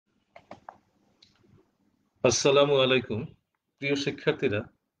আসসালামু আলাইকুম প্রিয় শিক্ষার্থীরা।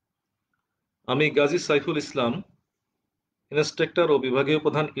 আমি গাজী সাইফুল ইসলাম, ইন্সট্রাক্টর ও বিভাগীয়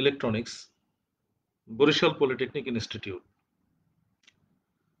প্রধান ইলেকট্রনিক্স, বরিশাল পলিটেকনিক ইনস্টিটিউট।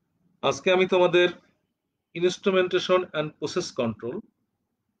 আজকে আমি তোমাদের ইনস্ট্রুমেন্টেশন অ্যান্ড প্রসেস কন্ট্রোল,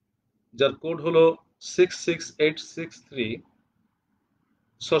 যার কোড হলো 66863,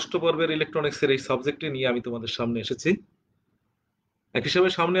 ষষ্ঠ পর্বের ইলেকট্রনিক্সের এই সাবজেক্টটি নিয়ে আমি তোমাদের সামনে এসেছি। এক হিসাবে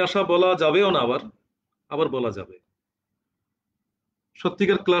সামনে আসা বলা যাবেও না, আবার আবার বলা যাবে।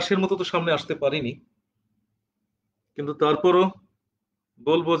 সত্যিকার ক্লাসের মতো তো সামনে আসতে পারিনি, কিন্তু তারপরও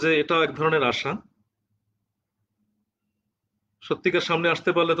বলবো যে এটা এক ধরনের আশা। সত্যিকার সামনে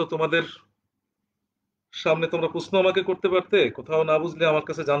আসতে পারলে তো তোমাদের সামনে তোমরা প্রশ্ন আমাকে করতে পারতে, কোথাও না বুঝলে আমার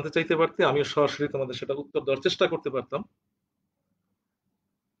কাছে জানতে চাইতে পারতে, আমিও সরাসরি তোমাদের সেটা উত্তর দেওয়ার চেষ্টা করতে পারতাম।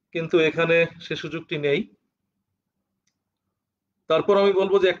 কিন্তু এখানে সে সুযোগটি নেই। তারপর আমি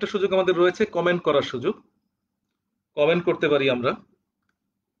বলবো যে একটা সুযোগ আমাদের রয়েছে, কমেন্ট করার সুযোগ। কমেন্ট করতে পারি আমরা।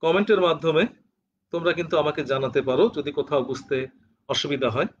 কমেন্টের মাধ্যমে তোমরা কিন্তু আমাকে জানাতে পারো যদি কোথাও বুঝতে অসুবিধা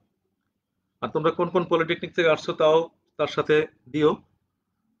হয়। আর তোমরা কোন কোন পলিটেকনিক থেকে আসছো তাও তার সাথে দিও,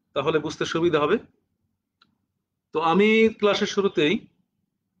 তাহলে বুঝতে সুবিধা হবে। তো আমি ক্লাসের শুরুতেই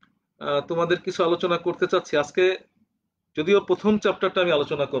তোমাদের কিছু আলোচনা করতে চাচ্ছি আজকে। যদিও প্রথম চ্যাপ্টারটা আমি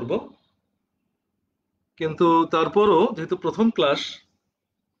আলোচনা করব, কিন্তু তারপরও যেহেতু প্রথম ক্লাস,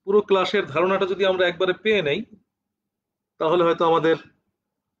 পুরো ক্লাসের ধারণাটা যদি আমরা একবারে পেয়ে নেই, তাহলে হয়তো আমাদের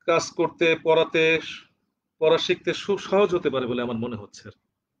কাজ করতে, পড়াতে, পড়া শিখতে খুব সহজ হতে পারে বলে আমার মনে হচ্ছে।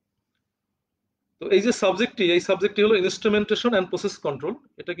 তো এই যে সাবজেক্টটি হলো ইনস্ট্রুমেন্টেশন অ্যান্ড প্রসেস কন্ট্রোল।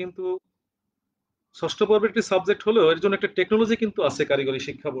 এটা কিন্তু ষষ্ঠ পর্বের একটি সাবজেক্ট হলেও এর জন্য একটা টেকনোলজি কিন্তু আছে কারিগরি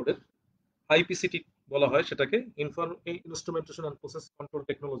শিক্ষা বোর্ডের। আইপিসিটি বলা হয় সেটাকে, instrumentation and process control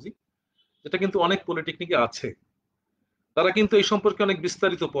technology, যেটা কিন্তু অনেক পলিটেকনিকে আছে। তারা কিন্তু এই সম্পর্কে অনেক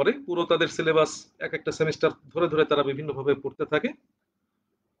বিস্তারিত পড়ে, পুরো তাদের সিলেবাস এক একটা সেমিস্টার ধরে ধরে তারা বিভিন্নভাবে পড়তে থাকে।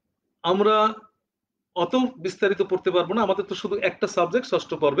 আমরা অত বিস্তারিত পড়তে পারবো না, আমাদের তো শুধু একটা সাবজেক্ট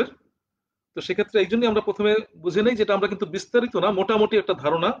ষষ্ঠ পর্বের। তো সেক্ষেত্রে এই জন্যই আমরা প্রথমে বুঝে নেই, যেটা আমরা কিন্তু বিস্তারিত না, মোটামুটি একটা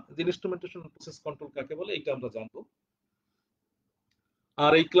ধারণা যে ইনস্ট্রুমেন্টেশন প্রসেস কন্ট্রোল কাকে বলে, এইটা আমরা জানবো।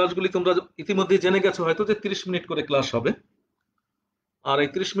 আর এই ক্লাসগুলি তোমরা ইতিমধ্যে জেনে গেছো হয়তো যে 30 মিনিট করে ক্লাস হবে। আর এই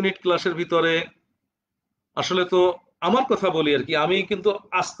 30 মিনিট ক্লাসের ভিতরে আসলে তো আমার কথা বলি আর কি, আমি কিন্তু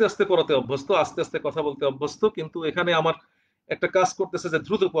আস্তে আস্তে পড়াতে অভ্যস্ত, আস্তে আস্তে কথা বলতে অভ্যস্ত, কিন্তু এখানে আমার একটা কাজ করতেছে যে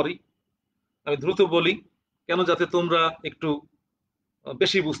দ্রুত পড়ি, আমি দ্রুত বলি, কেন, যাতে তোমরা একটু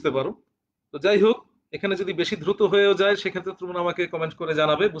বেশি বুঝতে পারো। তো যাই হোক, এখানে যদি বেশি দ্রুত হয়েও যায় সেক্ষেত্রে তোমরা আমাকে কমেন্ট করে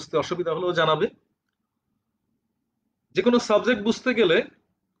জানাবে, বুঝতে অসুবিধা হলেও জানাবে। যে কোনো সাবজেক্ট বুঝতে গেলে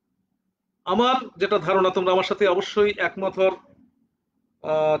আমার যেটা ধারণা, তোমরা আমার সাথে অবশ্যই একমত হওয়ার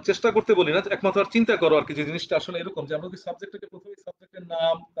চেষ্টা করতে বলি না, একমত হওয়ার চিন্তা করো আর কি। যে জিনিসটা আসলে এরকম যে আমরা যদি সাবজেক্টটাকে প্রথমে সাবজেক্টের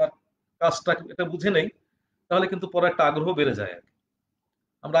নাম, তার কাজটা এটা বুঝে নেই, তাহলে কিন্তু পড়ার একটা আগ্রহ বেড়ে যায় আর কি।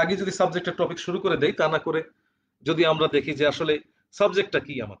 আমরা আগে যদি সাবজেক্টের টপিক শুরু করে দেই, তা না করে যদি আমরা দেখি যে আসলে সাবজেক্টটা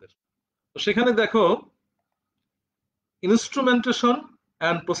কি আমাদের, তো সেখানে দেখো ইনস্ট্রুমেন্টেশন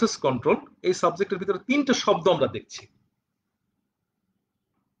অ্যান্ড প্রসেস কন্ট্রোল এই সাবজেক্টের ভিতরে তিনটে শব্দ আমরা দেখছি।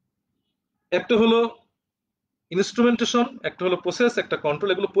 একটা হলো ইনস্ট্রুমেন্টেশন, একটা হলো প্রসেস, একটা কন্ট্রোল।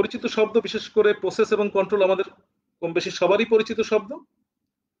 এগুলো পরিচিত শব্দ, বিশেষ করে প্রসেস এবং কন্ট্রোল আমাদের কম বেশি সবারই পরিচিত শব্দ।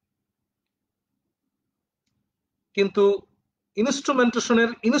 কিন্তু ইনস্ট্রুমেন্টেশনের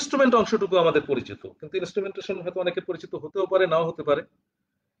ইনস্ট্রুমেন্ট অংশটুকু আমাদের পরিচিত, কিন্তু ইনস্ট্রুমেন্টেশন হয়তো অনেকের পরিচিত হতেও পারে, নাও হতে পারে।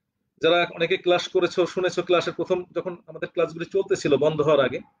 যারা অনেকে ক্লাস করেছো, শুনেছো, ক্লাসের প্রথম যখন আমাদের ক্লাসগুলি চলতেছিল বন্ধ হওয়ার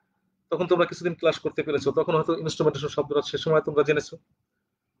আগে, তখন তোমরা কিছুদিন ক্লাস করতে পেরেছো, তখন হয়তো ইনস্ট্রুমেন্টেশন শব্দটা সে সময় তোমরা জেনেছো।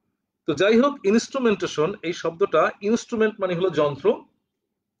 তো যাই হোক, ইনস্ট্রুমেন্টেশন এই শব্দটা, ইনস্ট্রুমেন্ট মানে হলো যন্ত্র।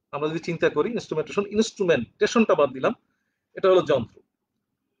 আমরা যদি চিন্তা করি ইনস্ট্রুমেন্টেশন, ইনস্ট্রুমেন্টেশনটা বাদ দিলাম, এটা হলো যন্ত্র।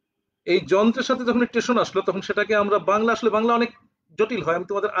 এই যন্ত্রের সাথে যখন টেশন আসলো, তখন সেটাকে আমরা বাংলা, আসলে বাংলা অনেক জটিল হয়। আমি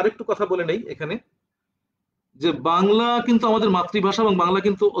তোমাদের আরেকটু কথা বলে নেই এখানে, যে বাংলা কিন্তু আমাদের মাতৃভাষা, এবং বাংলা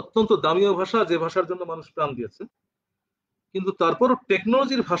কিন্তু অত্যন্ত দামীয় ভাষা, যে ভাষার জন্য মানুষ প্রাণ দিয়েছে। কিন্তু তারপরও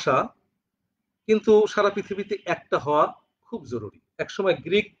টেকনোলজির ভাষা কিন্তু সারা পৃথিবীতে একটা হওয়া খুব জরুরি। একসময়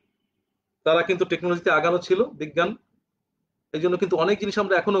গ্রিক, তারা কিন্তু টেকনোলজিতে আগানো ছিল, বিজ্ঞান। এই জন্য কিন্তু অনেক জিনিস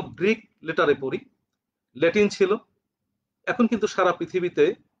আমরা এখনো গ্রিক লেটারে পড়ি, ল্যাটিন ছিল। এখন কিন্তু সারা পৃথিবীতে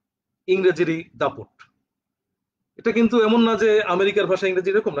ইংরেজিরই দাপট। এটা কিন্তু এমন না যে আমেরিকার ভাষা ইংরেজি,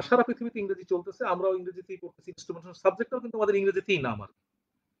 এরকম না, সারা পৃথিবীতে ইংরেজি চলতেছে, আমরাও ইংরেজিতেই পড়তেছি, ইনস্ট্রুমেন্টেশন সাবজেক্টটাও কিন্তু আমাদের ইংরেজিতেই নাম আর কি।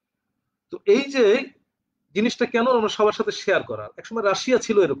 তো এই যে জিনিসটা কেন আমরা সবার সাথে শেয়ার করা, একসময় রাশিয়া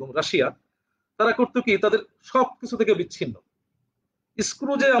ছিল এরকম। রাশিয়া, তারা করতো কি, তাদের সবকিছু থেকে বিচ্ছিন্ন।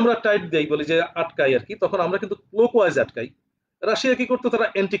 স্ক্রু যে আমরা টাইট দেই, বলি যে আটকাই আর কি, তখন আমরা কিন্তু ক্লোকওয়াইজ আটকাই। রাশিয়া কি করতো, তারা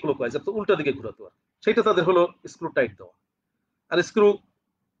অ্যান্টি ক্লোকওয়াইজ, তো উল্টা দিকে ঘুরাতো আর। সেটা তাদের হলো স্ক্রু টাইট দেওয়া। আর স্ক্রু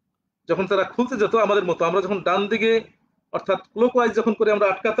যখন তারা খুলতে যেত আমাদের মতো, আমরা যখন ডান দিকে অর্থাৎ ক্লকওয়াইজ যখন করে আমরা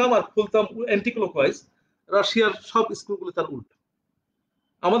আটকাতাম আর খুলতাম অ্যান্টি ক্লকওয়াইজ, রাশিয়ার সব স্ক্রুগুলো তার উল্টো।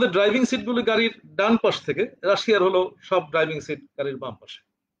 আমাদের ড্রাইভিং সিটগুলো গাড়ির ডান পাশ থেকে, রাশিয়ার হলো সব ড্রাইভিং সিট গাড়ির বাম পাশে।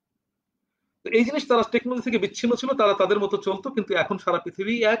 তো এই জিনিস তারা টেকনোলজি থেকে বিচ্ছিন্ন ছিল, তারা তাদের মতো চলতো, কিন্তু এখন সারা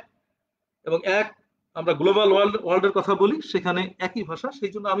পৃথিবী এক এবং এক। আমরা গ্লোবাল ওয়ার্ল্ডের কথা বলি, সেখানে একই ভাষা।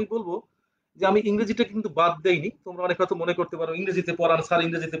 সেই জন্য আমি বলবো যে আমি ইংরেজিটা কিন্তু বাদ দেইনি। তোমরা অনেক হয়তো মনে করতে পারো ইংরেজিতে পড়ান স্যার,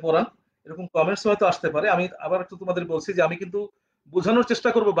 ইংরেজিতে পড়ান, এরকম কমেন্টস হয়তো আসতে পারে। আমি আবার একটু তোমাদের বলছি যে আমি কিন্তু বোঝানোর চেষ্টা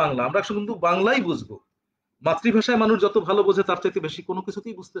করব বাংলা, আমরা কিন্তু বাংলাই বুঝবো। মাতৃভাষায় মানুষ যত ভালো বোঝে তার চাইতে বেশি কোনো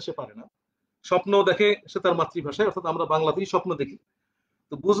কিছুতেই বুঝতে সে পারে না। স্বপ্ন দেখে সে তার মাতৃভাষায়, অর্থাৎ আমরা বাংলাতেই স্বপ্ন দেখি।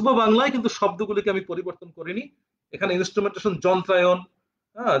 তো বুঝবো বাংলায়, কিন্তু শব্দগুলিকে আমি পরিবর্তন করিনি। এখানে ইনস্ট্রুমেন্টেশন, যন্ত্রায়ন,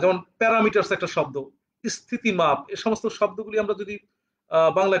 হ্যাঁ, যেমন প্যারামিটার্স একটা শব্দ, স্থিতি মাপ, এই সমস্ত শব্দগুলি আমরা যদি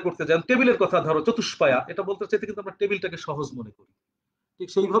বাংলায় করতে যান, টেবিলের কথা ধরো চতুষ্পায়া, এটা বলতে চাইতে কিন্তু আমরা টেবিলটাকে সহজ মনে করি। ঠিক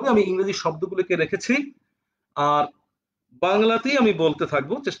সেইভাবে আমি ইংরেজি শব্দগুলিকে রেখেছি, আর বাংলাতেই আমি বলতে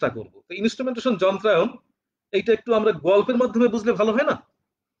থাকবো, চেষ্টা করব। তো ইনস্ট্রুমেন্টেশন, যন্ত্রায়ন, এইটা একটু আমরা গল্পের মাধ্যমে বুঝলে ভালো হয় না?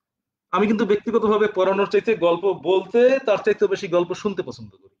 আমি কিন্তু ব্যক্তিগতভাবে পড়ানোর চাইতে গল্প বলতে, তার চাইতে বেশি গল্প শুনতে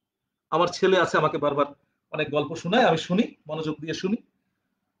পছন্দ করি। আমার ছেলে আছে, আমাকে বারবার অনেক গল্প শোনায়, আমি শুনি, মনোযোগ দিয়ে শুনি।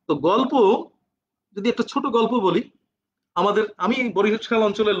 তো গল্প, যদি একটা ছোট গল্প বলি, আমি এই বরিশাল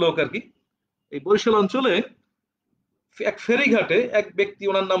অঞ্চলের লোক আর কি। এই বরিশাল অঞ্চলে এক ফেরিঘাটে এক ব্যক্তি,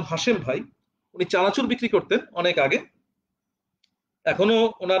 ওনার নাম হাশেম ভাই, উনি চানাচুর বিক্রি করতেন অনেক আগে। এখনো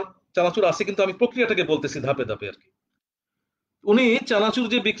ওনার চানাচুর আছে, কিন্তু আমি প্রক্রিয়াটাকে বলতেছি ধাপে ধাপে আর কি। উনি চানাচুর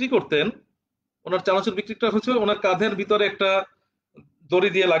যে বিক্রি করতেন, ওনার চানাচুর বিক্রিটা হচ্ছে ওনার কাঁধের ভিতরে একটা দড়ি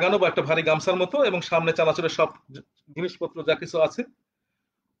দিয়ে লাগানো বা একটা ভারী গামছার মতো, এবং সামনে চানাচুরের সব জিনিসপত্র যা কিছু আছে।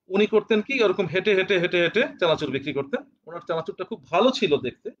 উনি করতেন কি, ওরকম হেঁটে হেঁটে হেঁটে হেঁটে চানাচুর বিক্রি করতেন। ওনার চানাচুরটা খুব ভালো ছিল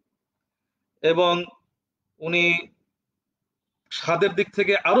দেখতে, এবং উনি স্বাদের দিক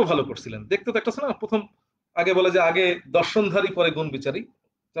থেকে আরো ভালো করছিলেন। দেখতে তো একটা আছে না, প্রথম আগে বলে যে আগে দর্শনধারী পরে গুণ বিচারী।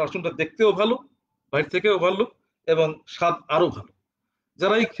 চানাচুরটা দেখতেও ভালো, বাইরে থেকেও ভালো, এবং স্বাদ আরো ভালো।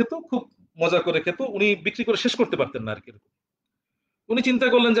 যারাই খেত খুব মজা করে খেত, উনি বিক্রি করে শেষ করতে পারতেন না আর কি। উনি চিন্তা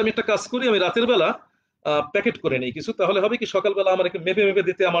করলেন যে আমি একটা কাজ করি, আমি রাতের বেলা প্যাকেট করে নেই কিছু, তাহলে হবে কি সকালবেলা আমার একটু মেপে মেপে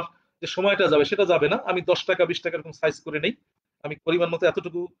দিতে আমার যে সময়টা যাবে সেটা যাবে না। আমি 10 টাকা 20 টাকা এরকম সাইজ করে নেই, আমি পরিমাণ মতো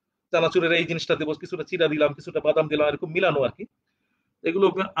এতটুকু চানাচুরের এই জিনিসটা দেবো, কিছুটা চিরা দিলাম, কিছুটা বাদাম দিলাম, এরকম মিলানো আর কি। এগুলো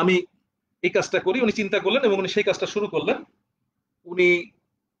আমি এই কাজটা করি। উনি চিন্তা করলেন এবং উনি সেই কাজটা শুরু করলেন। উনি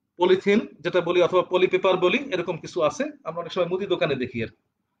পলিথিন যেটা বলি অথবা পলি পেপার বলি, এরকম কিছু আছে, আমরা অনেক সময় মুদি দোকানে দেখি আর কি।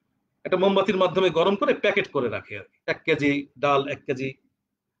 একটা মোমবাতির মাধ্যমে গরম করে প্যাকেট করে রাখে আর কি। 1 কেজি ডাল, 1 কেজি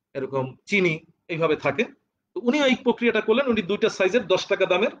এরকম চিনি, এইভাবে থাকে। তো উনি এই প্রক্রিয়াটা করলেন। উনি 2টা সাইজের 10 টাকা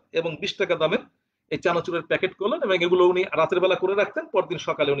দামের এবং 20 টাকা দামের এই চানাচুরের প্যাকেট করলেন, এবং এগুলো উনি রাতের বেলা করে রাখতেন, পরদিন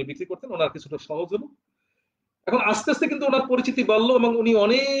সকালে উনি বিক্রি করতেন। ওনার কিছুটা সহজ হলো। এখন আস্তে আস্তে কিন্তু ওনার পরিচিতি বাড়লো, এবং উনি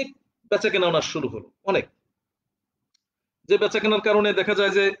অনেক বেচা কেনা ওনার শুরু হলো, অনেক। যে বেচা কেনার কারণে দেখা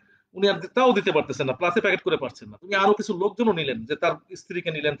যায় যে উনি আর তাও দিতে পারতেছেন না, প্লাসে প্যাকেট করে পারছেন না। উনি আরো কিছু লোকজনও নিলেন, যে তার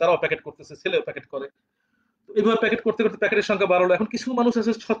স্ত্রীকে নিলেন, তারাও প্যাকেট করতেছে, ছেলেও প্যাকেট করে। এইভাবে প্যাকেট করতে করতে প্যাকেটের সংখ্যা বাড়লো। এখন কিছু মানুষ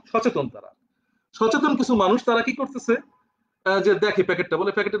আছে সচেতন, তারা সচেতন কিছু মানুষ, তারা কি করতেছে, যে দেখে প্যাকেটটা,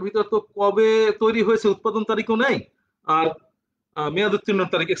 বলে প্যাকেটের ভিতর তো কবে তৈরি হয়েছে উৎপাদন তারিখও নাই, আর মেয়াদ উত্তীর্ণ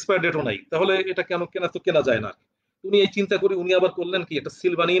তারিখ, এক্সপায়ার ডেটও নাই, তাহলে এটা কেন কেনা, তো কেনা যায় না। উনি এই চিন্তা করে উনি আবার করলেন কি, একটা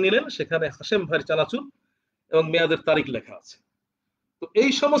সিল বানিয়ে নিলেন, সেখানে হাশেম ভাইয়ের চানাচুর এবং মেয়াদের তারিখ লেখা আছে। তো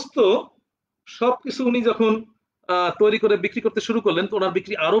এই সমস্ত সবকিছু উনি যখন তৈরি করে বিক্রি করতে শুরু করলেন, তো ওনার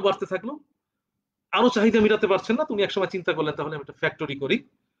বিক্রি আরো বাড়তে থাকলো। আরো চাহিদা মিটাতে পারছেন না, তুমি একসময় চিন্তা করলেন তাহলে আমি একটা ফ্যাক্টরি করি,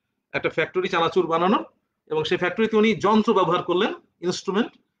 একটা ফ্যাক্টরি চানাচুর বানানোর। এবং সেই ফ্যাক্টরিতে উনি যন্ত্র ব্যবহার করলেন,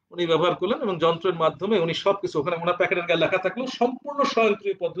 ইনস্ট্রুমেন্ট উনি ব্যবহার করলেন, এবং যন্ত্রের মাধ্যমে উনি সবকিছু, ওখানে ওনার প্যাকেটের গায়ে লেখা থাকলো সম্পূর্ণ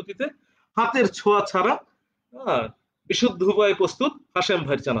স্বয়ংক্রিয় পদ্ধতিতে, হাতের ছোঁয়া ছাড়া, আহ, বিশুদ্ধ উপায়ে প্রস্তুত হাশেম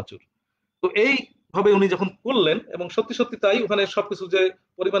ভাইয়ের চানাচুর। তো এই ভাবে উনি যখন করলেন, এবং সত্যি সত্যি তাই, ওখানে সবকিছু যে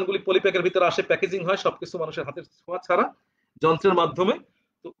পরিমাণগুলি পলিপ্যাকের ভিতরে আসে, প্যাকেজিং হয়, সবকিছু মানুষের হাতের ছোঁয়া ছাড়া, যন্ত্রের মাধ্যমে।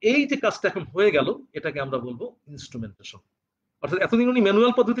 তো এই যে কাজটা এখন হয়ে গেল, এটাকে আমরা বলবো ইনস্ট্রুমেন্টেশন। অর্থাৎ এতদিন উনি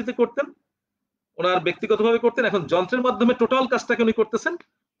ম্যানুয়াল পদ্ধতিতে করতেন, ওনার ব্যক্তিগতভাবে করতেন, এখন যন্ত্রের মাধ্যমে টোটাল কাজটাকে উনি করতেছেন,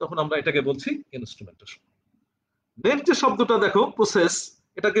 তখন আমরা এটাকে বলছি ইনস্ট্রুমেন্টেশন। নেক্সট যে শব্দটা দেখো, প্রসেস,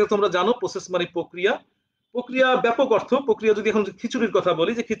 এটাকে তোমরা জানো, প্রসেস মানে প্রক্রিয়া। প্রক্রিয়া ব্যাপক অর্থ। প্রক্রিয়া যদি এখন খিচুড়ির কথা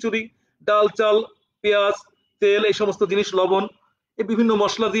বলি, যে খিচুড়ি, ডাল, চাল, পেঁয়াজ, তেল, এই সমস্ত জিনিস, লবণ, এই বিভিন্ন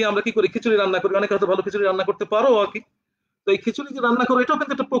মশলা দিয়ে আমরা কি করি, খিচুড়ি রান্না করি। অনেকে হয়তো ভালো খিচুড়ি রান্না করতে পারো আর কি। তো এই খিচুড়ি যে রান্না করো, এটাও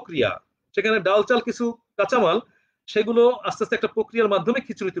কিন্তু একটা প্রক্রিয়া। সেখানে ডাল, চাল, কিছু কাঁচামাল, সেগুলো আস্তে আস্তে একটা প্রক্রিয়ার মাধ্যমে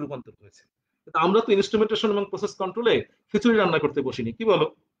খিচুড়িতে রূপান্তর হয়েছে। কিন্তু আমরা তো ইনস্ট্রুমেন্টেশন এবং প্রসেস কন্ট্রোলে খিচুড়ি রান্না করতে বসিনি, কি বলো?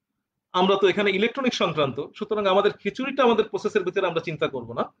 আমরা তো এখানে ইলেকট্রনিক সংক্রান্ত, সুতরাং আমাদের খিচুড়িটা আমাদের প্রসেসের ভিতরে আমরা চিন্তা করব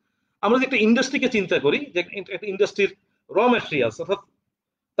না। আমরা যে একটা ইন্ডাস্ট্রিকে চিন্তা করি, যে একটা ইন্ডাস্ট্রির র ম্যাটেরিয়ালস, অর্থাৎ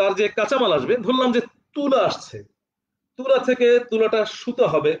তার যে কাঁচামাল আসবে, ধরলাম যে তুলা আসছে, তুলা থেকে তুলাটা সুতা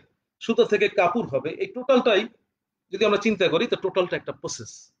হবে, সুতা থেকে কাপড় হবে, এই টোটালটাই যদি আমরা চিন্তা করি তো টোটালটা একটা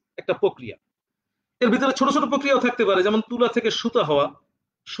প্রসেস, একটা প্রক্রিয়া। এর ভিতরে ছোট ছোট প্রক্রিয়াও থাকতে পারে, যেমন তুলা থেকে সুতা হওয়া,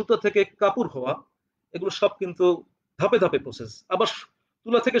 সুতা থেকে কাপড় হওয়া, এগুলো সব কিন্তু ধাপে ধাপে প্রসেস। আবার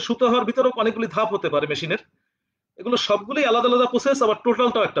তুলা থেকে সুতা হওয়ার ভিতরেও অনেকগুলি ধাপ হতে পারে মেশিনের, এগুলো সবগুলোই আলাদা আলাদা প্রসেস, আবার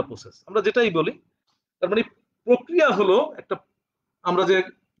টোটালটাও একটা প্রসেস। আমরা যেটাই বলি, তার মানে প্রক্রিয়া হলো একটা, আমরা যে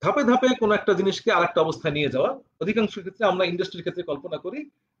ধাপে ধাপে কোনো একটা জিনিসকে আরেকটা অবস্থায় নিয়ে যাওয়া। অধিকাংশ ক্ষেত্রে আমরা ইন্ডাস্ট্রির ক্ষেত্রে কল্পনা করি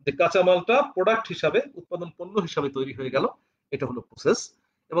যে কাঁচামালটা প্রোডাক্ট হিসাবে, উৎপাদন পণ্য হিসাবে তৈরি হয়ে গেল, এটা হলো প্রসেস।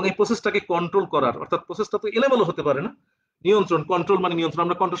 এবং এই প্রসেসটাকে কন্ট্রোল করার, অর্থাৎ প্রসেসটা তো এলেমেলো হতে পারে না, নিয়ন্ত্রণ, কন্ট্রোল মানে নিয়ন্ত্রণ,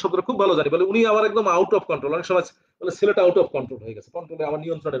 আমরা কন্ট্রোল শব্দটা খুব ভালো জানি, বলে উনি আবার একদম আউট অফ কন্ট্রোল, অনেক সময় বলে ছেলেটা আউট অফ কন্ট্রোল হয়ে গেছে, কন্ট্রোলে আমার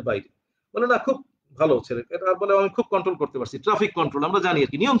নিয়ন্ত্রণের বাইরে, বলে না খুব ভালো ছেলে এটা, বলে আমি খুব কন্ট্রোল করতে পারছি, ট্রাফিক কন্ট্রোল আমরা জানি আর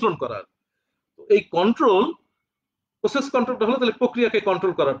কি, নিয়ন্ত্রণ করার। তো এই কন্ট্রোল, প্রসেস কন্ট্রোলটা হলো তাহলে প্রক্রিয়াকে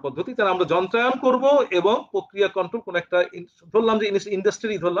কন্ট্রোল করার পদ্ধতি, তাহলে আমরা যন্ত্রায়ন করব এবং প্রক্রিয়া কন্ট্রোল কোন একটা, ধরলাম যে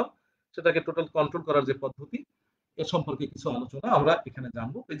ইন্ডাস্ট্রি ধরলাম, সেটাকে টোটাল কন্ট্রোল করার যে পদ্ধতি, এ সম্পর্কে কিছু আলোচনা আমরা এখানে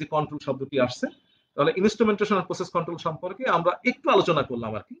জানবো। এই যে কন্ট্রোল শব্দটি আসছে, তাহলে ইনস্ট্রুমেন্টেশন আর প্রসেস কন্ট্রোল সম্পর্কে আমরা একটু আলোচনা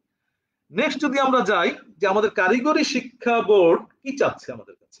করলাম আর কি। নেক্সট যদি আমরা যাই যে আমাদের কারিগরি শিক্ষা বোর্ড কি চাচ্ছে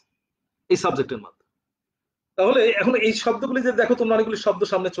আমাদের কাছে এই সাবজেক্টের মাধ্যমে, তাহলে এখন এই শব্দগুলি যে দেখো তোমরা, অনেকগুলি শব্দ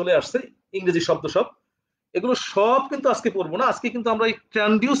সামনে চলে আসছে, ইংরেজি শব্দ সব, এগুলো সব কিন্তু আজকে পড়বো না, আজকে কিন্তু আমরা এই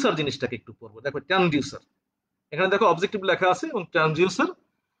ট্রান্সডিউসার জিনিসটাকে একটু পড়বো। দেখো ট্রান্সডিউসার, এখানে দেখো অবজেক্টিভ লেখা আছে, এবং ট্রান্সডিউসার,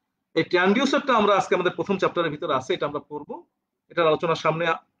 এই ট্রান্সডিউসারটা আমরা আজকে আমাদের প্রথম চ্যাপ্টারের ভিতরে আছে, এটা আমরা পড়বো। এটার আলোচনা সামনে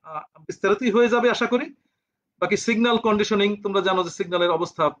বিস্তারিতই হয়ে যাবে আশা করি। বাকি সিগন্যাল কন্ডিশনিং, তোমরা জানো যে সিগন্যালের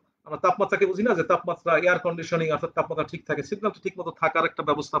অবস্থা, আমরা তাপমাত্রাকে বুঝি না, যে তাপমাত্রা, এয়ার কন্ডিশনিং, অর্থাৎ তাপমাত্রা ঠিক থাকে, সিগন্যালটা ঠিক মতো থাকার একটা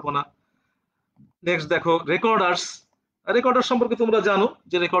ব্যবস্থাপনা। নেক্সট দেখো রেকর্ডার্স, রেকর্ডার সম্পর্কে তোমরা জানো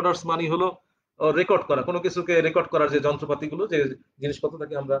যে রেকর্ডার্স মানে হলো রেকর্ড করা, কোনো কিছুকে রেকর্ড করার যে যন্ত্রপাতিগুলো, যে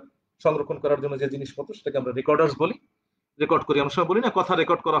জিনিসপত্রটাকে আমরা সংরক্ষণ করার জন্য যে জিনিসপত্র, সেটাকে আমরা রেকর্ডার্স বলি, রেকর্ড করি, আমরা সব বলি না কথা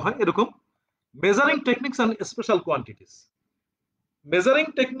রেকর্ড করা হয় এরকম। Measuring techniques and special quantities, measuring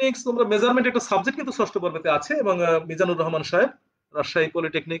techniques, তোমরা মেজারমেন্ট একটা সাবজেক্ট কিন্তু ষষ্ঠ পর্বতে আছে, এবং মিজানুর রহমান সাহেব, রাজশাহী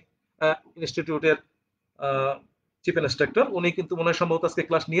পলিটেকনিক ইনস্টিটিউটের চিফ ইন্সট্রাক্টর, উনি কিন্তু মনে হয় সম্ভবত আজকে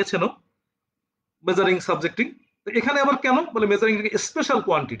ক্লাস নিয়েছেন মেজারিং সাবজেক্টিং। তো এখানে আবার কেন বলে মেজারিং স্পেশাল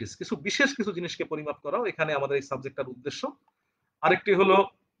কোয়ান্টিটিস, কিছু বিশেষ কিছু জিনিসকে পরিমাপ করাও এখানে আমাদের এই সাবজেক্টটার উদ্দেশ্য। আরেকটি হলো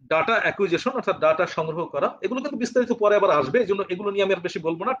ডাটা অ্যাকুইজিশন, অর্থাৎ ডাটা সংগ্রহ করা, এগুলো কিন্তু বিস্তারিত পরে আবার আসবে, এই জন্য এগুলো নিয়ে আমি আর বেশি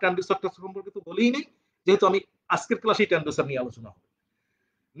বলবো না, ট্রান্সডিউসার সম্পর্কে তো বলেই নেই, যেহেতু আমি আজকের ক্লাসেই ট্রান্সডিউসার নিয়ে আলোচনা হবে।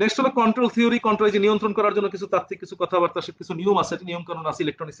 নেক্সট হলো কন্ট্রোল থিওরি, কন্ট্রোল, যে নিয়ন্ত্রণ করার জন্য কিছু তাত্ত্বিক কিছু কথাবার্তা, কিছু নিয়ম আছে, নিয়ম কানুন আছে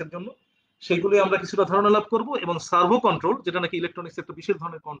ইলেকট্রনিক্সের জন্য, সেগুলি আমরা কিছুটা ধারণা লাভ করব। এবং সার্ভো কন্ট্রোল, যেটা নাকি ইলেকট্রনিক্স একটা বিশেষ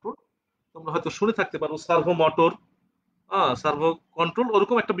ধরনের কন্ট্রোল, তোমরা হয়তো শুনে থাকতে পারো সার্ভো মোটর, সার্ভো কন্ট্রোল,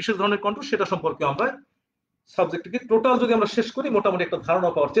 ওরকম একটা বিশেষ ধরনের কন্ট্রোল, সেটা সম্পর্কে আমরা সাবজেক্টটিকে টোটাল যদি আমরা শেষ করি, মোটামুটি একটা ধারণা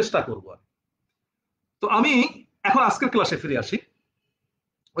পাওয়ার চেষ্টা করবো। তো আমি এখন আজকের ক্লাসে ফিরে আসি,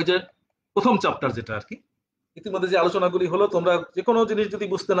 ওই যে প্রথম চ্যাপ্টার যেটা আর কি, ইতিমধ্যে যে আলোচনাগুলি হলো, তোমরা যে কোনো জিনিস যদি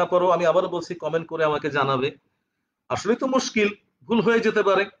বুঝতে না পারো, আমি আবারও বলছি, কমেন্ট করে আমাকে জানাবে। আসলে তো মুশকিল, ভুল হয়ে যেতে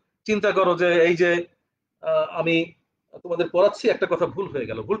পারে। চিন্তা করো যে এই যে আমি তোমাদের পড়াচ্ছি, একটা কথা ভুল হয়ে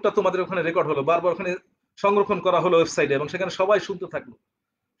গেল, ভুলটা তোমাদের ওখানে রেকর্ড হলো, বারবার ওখানে সংরক্ষণ করা হলো ওয়েবসাইটে, এবং সেখানে সবাই শুনতে থাকলো,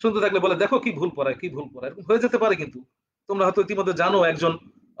 শুনতে থাকলে বলে দেখো কি ভুল পড়ায়, কি ভুল পড়ায়, এরকম হয়ে যেতে পারে। কিন্তু তোমরা হয়তো ইতিমধ্যে জানো, একজন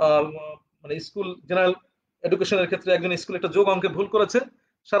আহ, মানে স্কুল জেনারেল এডুকেশনের ক্ষেত্রে একজন স্কুল একটা যোগ অঙ্কে ভুল করেছে,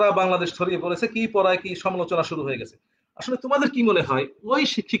 সারা বাংলাদেশ ছড়িয়ে পড়েছে, কি পড়ায় কি সমালোচনা শুরু হয়ে গেছে। আসলে তোমাদের কি মনে হয়, ওই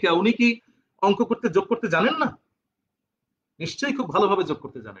শিক্ষিকা উনি কি অঙ্ক করতে, যোগ করতে জানেন না? নিশ্চয়ই খুব ভালোভাবে যোগ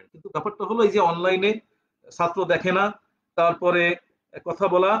করতে জানেন, কিন্তু ব্যাপারটা হলো এই যে অনলাইনে ছাত্র দেখে না, তারপরে কথা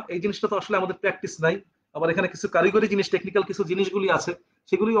বলা, এই জিনিসটা তো আসলে আমাদের প্র্যাকটিস নাই। আবার এখানে কিছু কারিগরি জিনিস, টেকনিক্যাল কিছু জিনিসগুলি আছে,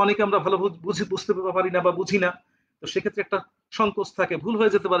 সেগুলি অনেকে আমরা ভালো বুঝতে পারি না বা বুঝি না। তো সেক্ষেত্রে একটা সংকোচ থাকে, ভুল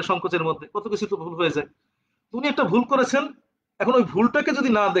হয়ে যেতে পারে, সংকোচের মধ্যে কত কিছু তো ভুল হয়ে যায়। উনি একটা ভুল করেছেন, এখন ওই ভুলটাকে যদি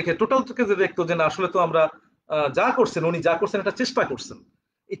না দেখে টোটালটাকে যে দেখতো, যে না আসলে তো আমরা যা করছেন, উনি যা করছেন একটা চেষ্টা করছেন,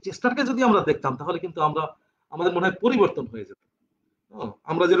 এই চেষ্টাটাকে যদি আমরা দেখতাম, তাহলে কিন্তু আমরা, আমাদের মনে হয় পরিবর্তন হয়ে যেত।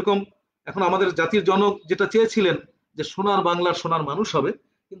 আমরা যেরকম এখন আমাদের জাতির জনক যেটা চেয়েছিলেন যে সোনার বাংলার সোনার মানুষ হবে,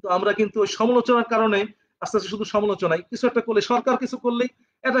 কিন্তু আমরা কিন্তু ওই সমালোচনার কারণে আস্তে আস্তে শুধু সমালোচনায়, কিছু একটা করলে, সরকার কিছু করলেই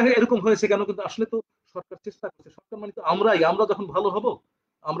এটা এরকম হয়েছে কেন, কিন্তু আসলে তো সরকার চেষ্টা করছে, সরকার মানে তো আমরাই, আমরা যখন ভালো হব,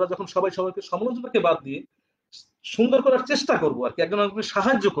 আমরা যখন সবাই সবাইকে সমালোচনাকে বাদ দিয়ে সুন্দর করার চেষ্টা করবো আর কি, একজন একজনকে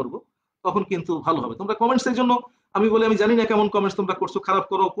সাহায্য করব, তখন কিন্তু ভালো হবে। তোমরা কমেন্টস এর জন্য আমি বলি, আমি জানি না কেমন কমেন্টস তোমরা করছো, খারাপ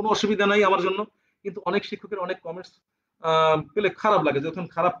করো, কোনো অসুবিধা নাই আমার জন্য, কিন্তু অনেক শিক্ষকের অনেক কমেন্টস পেলে খারাপ লাগে, যখন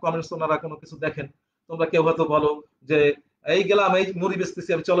খারাপ কমেন্টস ওনারা কোনো কিছু দেখেন। তোমরা কেউ হয়তো বলো যে এই গেলাম, এই মুড়ি বেচতেছি,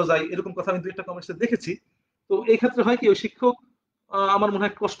 আমি চলে যাই, এরকম কথা আমি দুইটা কমেন্টসে দেখেছি। তো এই ক্ষেত্রে হয় কি, ওই শিক্ষক আমার মনে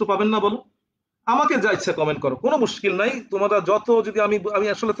হয় কষ্ট পাবেন না, বলো? আমাকে যা ইচ্ছা কমেন্ট করো, কোনো মুশকিল নাই। তোমরা যত যদি আমি আমি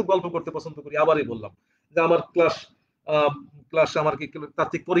আসলে তো গল্প করতে পছন্দ করি, আবারই বললাম যে আমার ক্লাস, ক্লাস আমার কি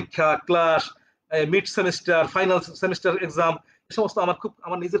তাত্ত্বিক পরীক্ষা, class, mid semester, final semester exam, এই সমস্ত আমার খুব,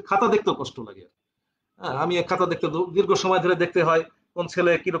 আমার নিজের খাতা দেখতেও কষ্ট লাগে। হ্যাঁ, আমি এক খাতা দেখতে দীর্ঘ সময় ধরে দেখতে হয়, কোন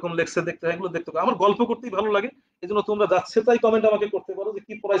ছেলে কিরকম লেখছে দেখতে হয়, এগুলো দেখতে হয়। আমার গল্প করতেই ভালো লাগে। এই জন্য তোমরা যাচ্ছে তাই কমেন্ট আমাকে করতে পারো যে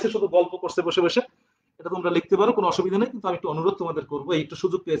কি পড়াইছে, শুধু গল্প করছে বসে বসে, এটা তোমরা লিখতে পারো, কোনো অসুবিধা নেই। কিন্তু আমি একটু অনুরোধ তোমাদের করবো, এই একটু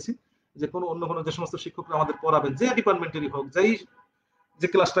সুযোগ পেয়েছি যে কোনো অন্য কোনো যে সমস্ত শিক্ষকরা আমাদের পড়াবেন, যে ডিপার্টমেন্টেরই হোক, যাই যে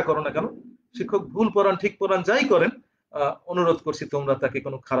ক্লাসটা করো না কেন, শিক্ষক ভুল পড়ান ঠিক পড়ান যাই করেন, অনুরোধ করছি তোমরা তাকে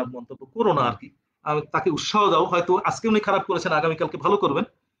কোনো খারাপ মন্তব্য করো না আর কি। আমি তাকে উৎসাহ দাও, হয়তো আজকে উনি খারাপ করেছেন, আগামীকালকে ভালো করবেন,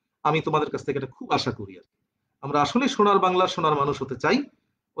 আমি তোমাদের কাছ থেকে এটা খুব আশা করি আর কি। আমরা আসলে সোনার বাংলার সোনার মানুষ হতে চাই।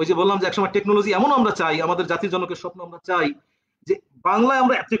 ওই যে বললাম যে একসময় টেকনোলজি এমন আমরা চাই, আমাদের জাতির জনকের স্বপ্ন আমরা চাই যে বাংলায়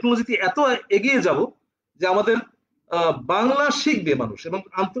আমরা টেকনোলজিতে এত এগিয়ে যাব যে আমাদের বাংলা শিখবে মানুষ, এবং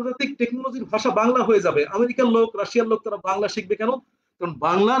আন্তর্জাতিক টেকনোলজির ভাষা বাংলা হয়ে যাবে। আমেরিকার লোক, রাশিয়ার লোক, তারা বাংলা শিখবে কেন? কারণ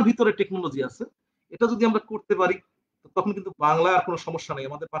বাংলার ভিতরে টেকনোলজি আছে। এটা যদি আমরা করতে পারি, তখন কিন্তু বাংলা আর কোনো সমস্যা নেই,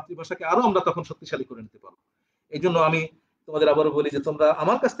 আমাদের মাতৃভাষাকে আরো আমরা তখন শক্তিশালী করে নিতে পারবো। এই জন্য আমি তোমাদের আবারও বলি যে তোমরা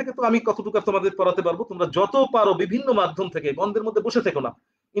আমার কাছ থেকে, তো আমি কতটুকু তোমাদের পড়াতে পারবো, তোমরা যত পারো বিভিন্ন মাধ্যম থেকে, বন্ধের মধ্যে বসে থেকো না।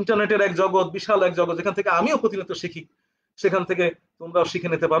 ইন্টারনেটের এক জগৎ, বিশাল এক জগৎ, যেখান থেকে আমিও প্রতিনিয়ত শিখি, সেখান থেকে তোমরাও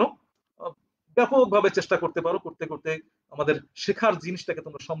শিখে নিতে পারো। ব্যাপকভাবে চেষ্টা করতে পারো, করতে করতে আমাদের শেখার জিনিসটাকে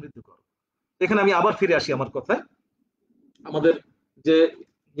তোমরা সমৃদ্ধ করো। এখানে আমি আবার ফিরে আসি আমার কথায়। আমাদের যে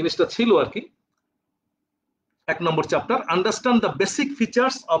জিনিসটা ছিল আর কি, 1 নম্বর chapter, understand the basic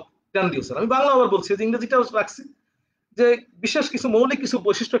features of transducer. আমি বাংলা আবার বলছি, যে ইংরেজিটাও রাখছি, যে বিশেষ কিছু মৌলিক কিছু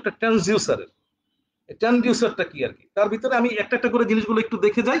বৈশিষ্ট্য একটা ট্রান্সডিউসারের। ট্রান্সডিউসারটা কি আর কি, তার ভিতরে আমি একটা একটা করে জিনিসগুলো একটু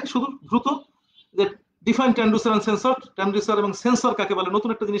দেখে যাই শুধু দ্রুত। যে define transducer and sensor, transducer এবং সেন্সর কাকে বলে, নতুন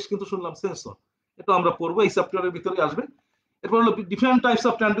একটা জিনিস কিন্তু শুনলাম, সেন্সর। এটা আমরা পড়বো, এই চ্যাপ্টারের ভিতরে আসবে। এরপর হলো different types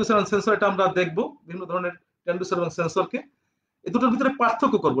of transducer and sensor, এটা আমরা দেখবো বিভিন্ন ধরনের ট্রান্সডিউসার এবং সেন্সরকে। এই দুটোর ভিতরে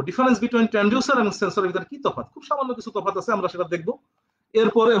পার্থক্য করবো, ডিফারেন্স বিটুইন ট্রান্সডিউসার এবং সেন্সরের ভিতরে কি তফাৎ, খুব সামান্য কিছু তফাৎ আছে, আমরা সেটা দেখবো।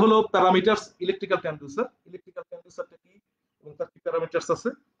 এরপরে হলো প্যারামিটারস, ইলেকট্রিক্যাল ট্রান্সডিউসার, ইলেকট্রিক্যাল ট্রান্সডিউসারটা কি এবং তার কি প্যারামিটারস আছে।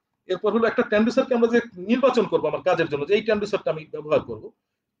 এরপর হলো একটা ট্রান্সডিউসারকে আমরা যে নির্বাচন করবো আমার কাজের জন্য, যে এই ট্রান্সডিউসারটা আমি ব্যবহার করব,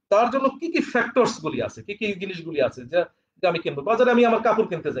 তার জন্য কি কি ফ্যাক্টরস গুলি আছে, কি কি জিনিসগুলি আছে, যে যে আমি কিনবো। বাজারে আমি আমার কাপড়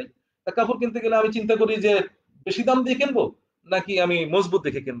কিনতে যাই, কাপড় কিনতে গেলে আমি চিন্তা করি যে বেশি দাম দিয়ে কিনবো নাকি আমি মজবুত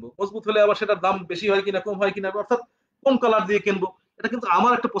দেখে কিনবো, মজবুত হলে আবার সেটার দাম বেশি হয় কিনা কম হয় কিনা, অর্থাৎ কোন কালার দিয়ে কিনবো, এটা কিন্তু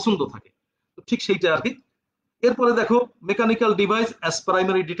আমার একটা পছন্দ থাকে। তো ঠিক সেইটা আর কি। এরপরে দেখো mechanical device as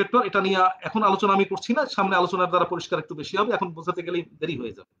primary detector, এটা নিয়ে এখন আলোচনা আমি করছি না, সামনে আলোচনার দ্বারা পরিষ্কার একটু বেশি হবে, এখন বোঝাতে গেলেই দেরি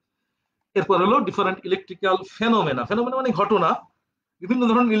হয়ে যাবে। এরপর হলো ডিফারেন্ট ইলেকট্রিক্যাল ফেনোমেনা, ফেনোমেনা মানে ঘটনা, বিভিন্ন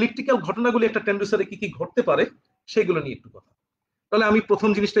ধরনের ইলেকট্রিক্যাল ঘটনাগুলি একটা ট্রান্সডিউসারে কি কি ঘটতে পারে সেগুলো নিয়ে একটু কথা। তাহলে আমি প্রথম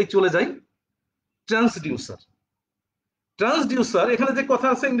জিনিসটাই চলে যাই, ট্রান্সডিউসার। ট্রান্সডিউসার, এখানে যে কথা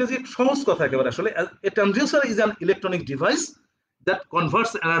আছে ইংরেজি সহজ কথা একেবারে, আসলে এ transducer is an electronic device that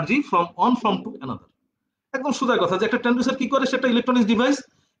converts energy from one form to another. একদম সোজা কথা, যে একটা ট্রান্সডিউসার কি করে, সেটা ইলেকট্রনিক ডিভাইস,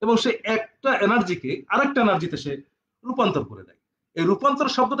 এবং সে একটা এনার্জিকে আরেকটা এনার্জিতে সে রূপান্তর করে দেয়। এই রূপান্তর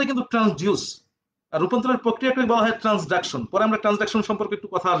শব্দটাই কিন্তু ট্রান্সডিউস। আর রূপান্তরের প্রক্রিয়াকে বলা হয় ট্রান্সডাকশন, পরে আমরা ট্রান্সডাকশন সম্পর্কে একটু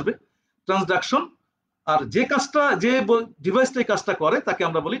কথা আসবে, ট্রান্সডাকশন। আর যে কাজটা, যে ডিভাইসটা এই কাজটা করে তাকে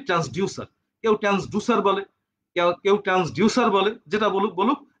আমরা বলি ট্রান্সডিউসার। কেউ ট্রান্সডুসার বলে, কেউ কেউ ট্রান্সডিউসার বলে, যেটা বলুক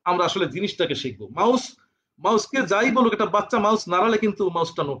বলুক, আমরা আসলে জিনিসটাকে শিখবো। মাউস, মাউসকে যাই বলুক, একটা বাচ্চা মাউস নাড়ালে কিন্তু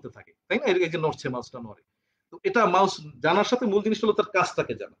মাউসটা নড়তে থাকে, তাই না? এই যে নড়ছে, মাউসটা নড়ে। তো এটা মাউস জানার সাথে মূল জিনিস হলো তার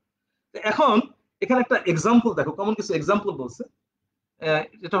কাজটাকে জানা। এখন এখানে একটা এক্সাম্পল দেখো, কমন কিছু এক্সাম্পল বলছে।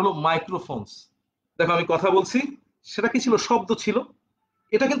 এটা হলো মাইক্রোফোনস। দেখো আমি কথা বলছি, সেটা কি ছিল, শব্দ ছিল,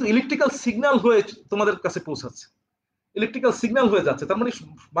 এটা কিন্তু ইলেকট্রিক্যাল সিগন্যাল হয়ে তোমাদের কাছে পৌঁছাচ্ছে, ইলেকট্রিক্যাল সিগন্যাল হয়ে যাচ্ছে। তার মানে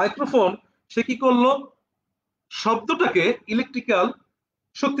মাইক্রোফোন সে কি করলো, শব্দটাকে ইলেকট্রিক্যাল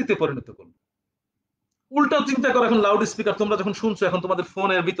শক্তিতে পরিণত করলো। উল্টা চিন্তা করো, এখন লাউড স্পিকার তোমরা যখন শুনছো, এখন তোমাদের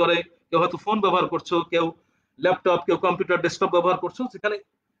ফোনের ভিতরে, কেউ হয়তো ফোন ব্যবহার করছো, কেউ ল্যাপটপ, কেউ কম্পিউটার ডেস্কটপ ব্যবহার করছো, যেখানে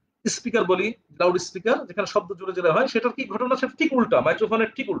স্পিকার বলি, লাউড স্পিকার, যেখানে শব্দ জোরে জোরে হয়, সেটার কি ঘটনা, সেটা ঠিক উল্টা,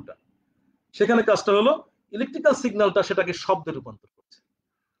 মাইক্রোফোনের ঠিক উল্টা। সেখানে কাজটা হলো ইলেকট্রিক্যাল সিগন্যালটা সেটাকে শব্দে রূপান্তর করছে।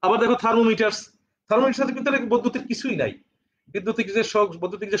 আবার দেখো থার্মোমিটার, থার্মোমিটারের ভিতরে বৈদ্যুতিক কিছুই নাই, বৈদ্যুতিক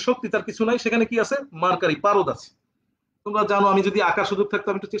যে শক্তি তার কিছু নাই, সেখানে কি আছে, মার্কারি, পারদ আছে। তোমরা জানো, আমি যদি আঁকার সুযোগ থাকতো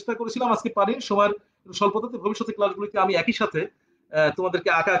আমি একটু চেষ্টা করেছিলাম, আজকে পারি সময়ের স্বল্পতাতে, ভবিষ্যতে ক্লাসগুলিতে আমি একই সাথে তোমাদেরকে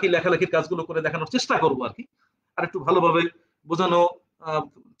আঁকা আঁকি লেখালেখির কাজগুলো করে দেখানোর চেষ্টা করবো আর কি, আর একটু ভালোভাবে বোঝানো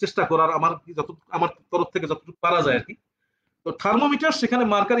চেষ্টা করার, আমার যত, আমার তরফ থেকে যতটুকু পারা যায় আর কি। তো থার্মোমিটার, সেখানে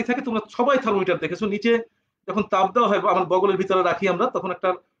মার্কারি থাকে, তোমরা সবাই থার্মোমিটার দেখেছো, নিচে যখন তাপ দেওয়া হয় আমার বগলের ভিতরে রাখি আমরা, তখন একটা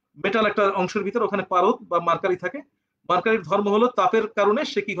মেটাল একটা অংশের ভিতরে ওখানে পারদ বা মার্কারি থাকে। মার্কারির ধর্ম হলো তাপের কারণে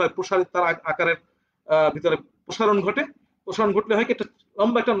সে কি হয়, প্রসারিত, তার আকারের ভিতরে প্রসারণ ঘটে, প্রসারণ ঘটলে হয় কি একটা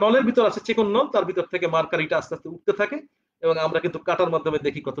লম্বা একটা নলের ভিতর আছে, চিকন নল, তার ভিতর থেকে মার্কারিটা আস্তে আস্তে উঠতে থাকে এবং আমরা কিন্তু কাটার মাধ্যমে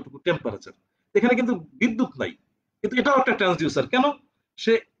দেখি কতটুকু টেম্পারেচার। এখানে কিন্তু বিদ্যুৎ নাই, কিন্তু এটাও একটা ট্রান্সডিউসার। কেন?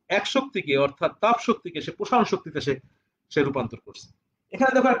 সে এক শক্তিকে অর্থাৎ তাপ শক্তিকে সে প্রসারণ শক্তিতে সে সে রূপান্তর করছে।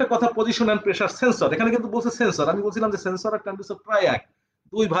 এখানে দেখো একটা কথা, পজিশন এন্ড প্রেসার সেন্সর, এখানে কিন্তু বলছে সেন্সর। আমি বলছিলাম যে সেন্সর আর ট্রান্সডিউসার প্রায় এক,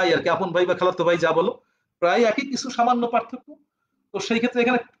 দুই ভাই আর কি, আপন ভাই বা খালাতো ভাই যা বলো, প্রায় একই, কিছু সামান্য পার্থক্য। তো সেই ক্ষেত্রে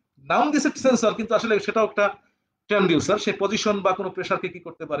এখানে নাম দিয়েছে সেন্সর, কিন্তু আসলে সেটাও একটা ট্রান্সডিউসার। সে পজিশন বা কোনো প্রেসারকে কি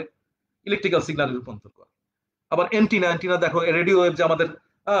করতে পারে, ইলেকট্রিক্যাল সিগন্যালে রূপান্তর করে। আবার এন্টিনা, এন্টিনা দেখো রেডিও ওয়েভ যে আমাদের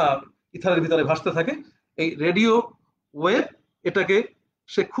ইথারের ভিতরে ভাসতে থাকে, এই রেডিও ওয়েভ এটাকে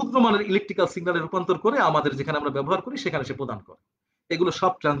সে ক্ষুদ্র মানের ইলেকট্রিক্যাল সিগন্যালে রূপান্তর করে আমাদের যেখানে আমরা ব্যবহার করি সেখানে সে প্রদান করে। এগুলো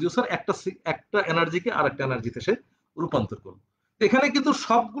সব ট্রান্সডিউসার একটা এনার্জিকে আর একটা এনার্জিতে সে রূপান্তর করবে। এখানে কিন্তু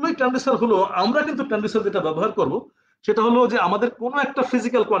সবগুলোই ট্রান্সডিউসার হলো। আমরা কিন্তু ট্রান্সডিউসার যেটা ব্যবহার করব সেটা হলো যে আমাদের কোনো একটা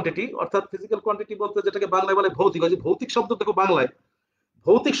ফিজিক্যাল কোয়ান্টিটি, অর্থাৎ ফিজিক্যাল কোয়ান্টিটি বলতে যেটাকে বাংলায় বলে ভৌতিক, যে ভৌতিক শব্দ দেখো বাংলায়,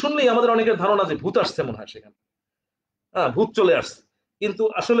 ভৌতিক শুনলেই আমাদের অনেকের ধারণা যে ভূত আসছে মনে হয় সেখানে, ভূত চলে আসছে। কিন্তু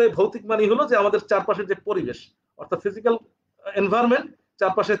আসলে ভৌতিক মানে হলো যে আমাদের চারপাশের যে পরিবেশ, অর্থাৎ ফিজিক্যাল এনভায়রনমেন্ট,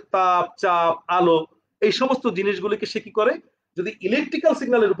 চারপাশের তাপ, চাপ, আলো, এই সমস্ত জিনিসগুলিকে সে কি করে, যদি ইলেকট্রিক্যাল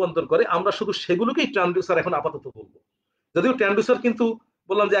সিগন্যালে রূপান্তর করে, আমরা শুধু সেগুলোকেই ট্রান্সডিউসার এখন আপাতত বলবো। যদিও ট্রান্সডিউসার কিন্তু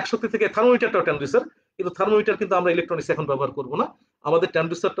বললাম যে এক শক্তি থেকে, থার্মোমিটারটাও ট্রান্সডিউসার, কিন্তু থার্মোমিটার কিন্তু আমরা ইলেকট্রনিক্স এখন ব্যবহার করবো না। আমাদের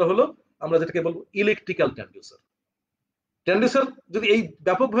ট্রান্সডিউসারটা হলো আমরা যেটাকে বলবো ইলেকট্রিক্যাল ট্রান্সডিউসার। ট্রান্সডিউসার যদি এই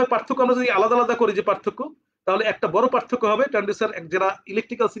ব্যাপকভাবে পার্থক্য আমরা যদি আলাদা আলাদা করি যে পার্থক্য, তাহলে একটা বড় পার্থক্য হবে, ট্রান্সডিউসার যারা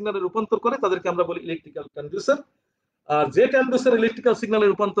ইলেকট্রিক্যাল সিগন্যালে রূপান্তর করে তাদেরকে আমরা বলি ইলেকট্রিক্যাল ট্রান্সডিউসার, আর যে ট্রান্সডিউসার ইলেকট্রিক্যাল সিগন্যালে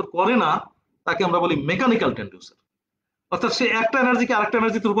রূপান্তর করে না তাকে আমরা বলি মেকানিক্যাল ট্রান্সডিউসার। অর্থাৎ সে একটা এনার্জিকে আরেকটা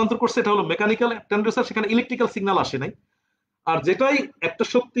এনার্জিতে রূপান্তর করছে, এটা হলো মেকানিক্যাল ট্রান্সডিউসার, সেখানে ইলেকট্রিক্যাল সিগন্যাল আসে নাই। আর যেটাই একটা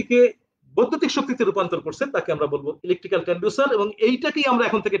শক্তিকে বৈদ্যুতিক শক্তিতে রূপান্তর করছে তাকে আমরা বলবো ইলেকট্রিক্যাল ট্রান্সডিউসার, এবং এইটাকেই আমরা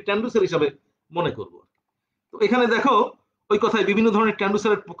এখন থেকে ট্রান্সডিউসার হিসাবে মনে করব। তো এখানে দেখো ওই কথায় বিভিন্ন ধরনের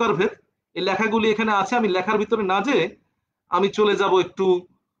ট্রান্সডিউসারের প্রকারভেদ, এই লেখাগুলি এখানে আছে। আমি লেখার ভিতরে না যে আমি চলে যাব একটু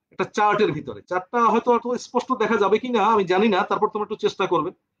একটা চার্টের ভিতরে। চার্টটা হয়তো অত স্পষ্ট দেখা যাবে কিনা আমি জানি না, তারপর তোমরা একটু চেষ্টা করবে।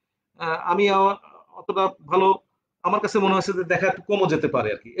 আমি অতটা ভালো, আমার কাছে মনে হচ্ছে যে দেখা একটু কমও যেতে পারে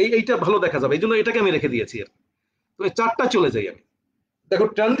আর কি, এইটা ভালো দেখা যাবে, এই জন্য এটাকে আমি রেখে দিয়েছি আর কি। তো এই চার্টটা চলে যাই আমি। দেখো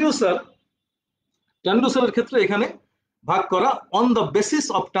ট্রান্সডিউসারের ক্ষেত্রে এখানে ভাগ করা on the basis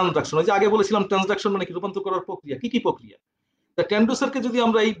of transaction. ওই যে আগে বলেছিলাম ট্রানজাকশন মানে কি, রূপান্তর করার প্রক্রিয়া, কি কি প্রক্রিয়া। তা ট্রান্সডিউসারকে যদি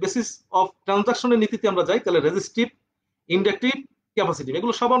আমরা এই বেসিস অফ ট্রানজাকশনের নীতিতে আমরা যাই, তাহলে রেজিস্টিভ, ইন্ডাকটিভ, ক্যাপাসিটিভ,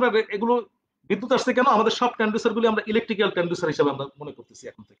 এগুলো সব আমরা, এগুলো বিদ্যুৎ আসছে কেন, আমাদের সব ট্রান্সডিউসার গুলি আমরা ইলেকট্রিক্যাল ট্রান্সডিউসার হিসেবে আমরা মনে করতেছি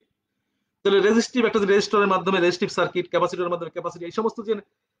এখন থেকে। তাহলে রেজিস্টিভ একটা রেজিস্টরের মাধ্যমে রেজিস্টিভ সার্কিট, ক্যাপাসিটরের মাধ্যমে ক্যাপাসিটি, এই সমস্ত যে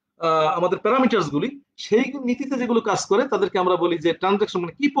আমাদের প্যারামিটার্স গুলি সেই নীতিতে যেগুলো কাজ করে তাদেরকে আমরা বলি যে ট্রানজাকশন,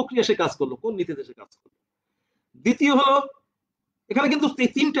 মানে কি প্রক্রিয়া সে কাজ করলো, কোন নীতিতে সে কাজ করলো। দ্বিতীয় হলো, এখানে কিন্তু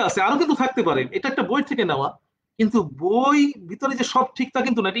তিনটা আছে, আরো কিন্তু থাকতে পারে, এটা একটা বই থেকে নেওয়া, কিন্তু বই ভিতরে যে সব ঠিক তা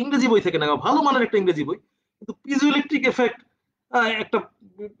কিন্তু না, এটা ইংরেজি বই থেকে নেওয়া, ভালো মানের একটা ইংরেজি বই। কিন্তু পিজোইলেকট্রিক এফেক্ট, একটা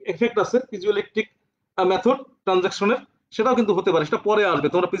এফেক্ট আছে পিজোইলেকট্রিক মেথড ট্রানজাকশনের, সেটাও কিন্তু হতে পারে, সেটা পরে আসবে,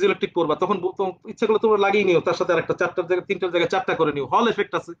 তোমরা পিজোইলেকট্রিক পড়বা তখন ইচ্ছা করলে তোমরা লাগিয়ে নিও, তার সাথে আরেকটা চারটার জায়গায় তিনটার জায়গায় চারটা করে নিও, হল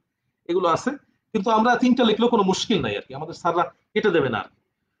এফেক্ট আছে, এগুলো আছে। কিন্তু আমরা তিনটা লিখলেও কোনো মুশকিল নাই আর কি, আমাদের স্যাররা কেটে দেবে না।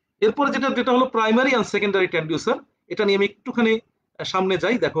 এরপরে যেটা যেটা হলো প্রাইমারি অ্যান্ড সেকেন্ডারি ট্রান্সডিউসার, এটা নিয়ে আমি একটুখানি সামনে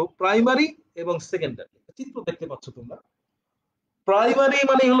যাই। দেখো প্রাইমারি এবং সেকেন্ডারি চিত্র দেখতে পাচ্ছ তোমরা। প্রাইমারি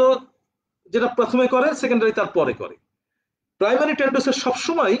মানে হলো যেটা প্রথমে করে, সেকেন্ডারি তার পরে করে। প্রাইমারি ট্রান্সডিউসার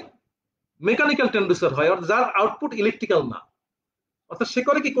সবসময় মেকানিক্যাল ট্রান্সডিউসার হয়, যার আউটপুট ইলেকট্রিক্যাল না। অর্থাৎ সে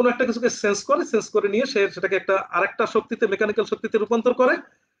করে কি, কোনো একটা কিছুকে সেন্স করে নিয়ে সে সেটাকে একটা আরেকটা শক্তিতে, মেকানিক্যাল শক্তিতে রূপান্তর করে,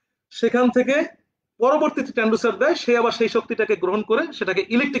 সেখান থেকে পরবর্তীতে ট্রান্সডিউসার দেয়, সে আবার সেই শক্তিটাকে গ্রহণ করে সেটাকে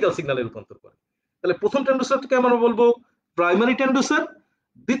ইলেকট্রিক্যাল সিগন্যালে রূপান্তর করে। তাহলে প্রথম ট্রান্সডিউসারটাকে আমরা বলবো প্রাইমারি ট্রান্সডিউসার,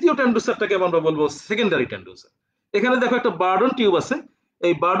 দ্বিতীয় ট্রান্সডিউসারটাকে আমরা বলবো সেকেন্ডারি ট্রান্সডিউসার। এখানে দেখো একটা বার্ডন টিউব আছে,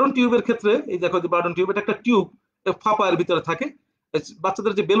 এই বার্ডন টিউবের ক্ষেত্রে এই দেখো যে বার্ডন টিউব, এটা একটা টিউব, ফাঁপা এর ভিতরে থাকে।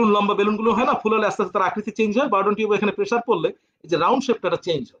 বাচ্চাদের যে বেলুন, লম্বা বেলুন গুলো হয় না, ফুলালে আস্তে আস্তে তার আকৃতি চেঞ্জ হয়, বার্ডন টিউবে এখানে প্রেসার পড়লে এই যে রাউন্ড শেপটা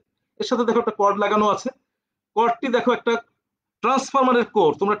চেঞ্জ হয়। এর সাথে দেখো একটা কর্ড লাগানো আছে, কর্ডটি দেখো একটা ট্রান্সফরমারের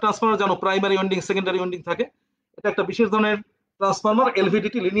কোর, তোমরা ট্রান্সফরমার জানো, প্রাইমারি ওয়াইন্ডিং সেকেন্ডারি ওয়াইন্ডিং থাকে। এটা একটা বিশেষ ধরনের transformer,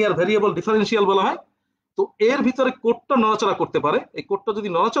 LVDT, linear variable differential বলা হয়। তো এর ভিতরে কোডটা নড়াচড়া করতে পারে, এই কোডটা যদি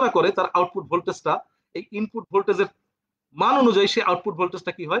নড়াচড়া করে তার আউটপুট ভোল্টেজটা এই ইনপুট ভোল্টেজের মান অনুযায়ী সে আউটপুট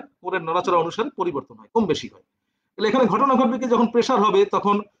ভোল্টেজটা কি হয়, কোরের নড়াচড়া অনুসারে পরিবর্তন হয়, কম বেশি হয়। তাহলে এখানে ঘটনা ঘটবে কি, যখন প্রেসার হবে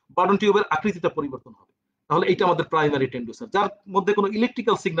তখন বার্ডন টিউবের আকৃতিটা পরিবর্তন হবে। তাহলে এটা আমাদের প্রাইমারি ট্রান্সডিউসার, যার মধ্যে কোনো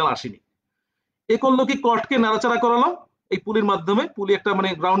ইলেকট্রিক্যাল সিগন্যাল আসেনি। এ করলো কি, কর্ডকে নাড়াচাড়া করালো এই পুলির মাধ্যমে, পুলি একটা মানে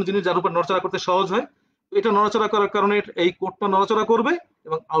গ্রাউন্ড জিনিস যার উপর নড়াচড়া করতে সহজ হয়, এটা নড়াচড়া করার কারণে এই কোডটা নড়াচড়া করবে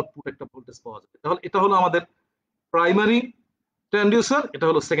এবং আউটপুট একটা ভোল্টেজ পাওয়া যাবে। তাহলে এটা হলো আমাদের প্রাইমারি ট্রান্সডিউসার, এটা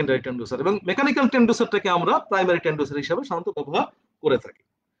হলো সেকেন্ডারি ট্রান্সডিউসার, এবং মেকানিক্যাল ট্রান্সডিউসারটাকে আমরা প্রাইমারি ট্রান্সডিউসার হিসাবে সাধারণত ব্যবহার করে থাকি।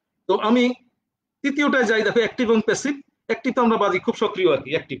 তো আমি তৃতীয়টায় যাই, দেখো অ্যাক্টিভ এবং প্যাসিভ। অ্যাক্টিভ তো আমরা বাজি খুব সক্রিয় আর কি,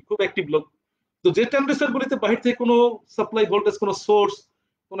 অ্যাক্টিভ, খুব অ্যাক্টিভ লোক। তো যে ট্রান্সডিউসার গুলিতে বাহির থেকে কোনো সাপ্লাই ভোল্টেজ, কোনো সোর্স,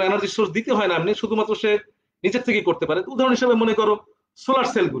 কোনো এনার্জি সোর্স দিতে হয় না, এমনি শুধুমাত্র সে নিজের থেকেই করতে পারে। উদাহরণ হিসেবে মনে করো সোলার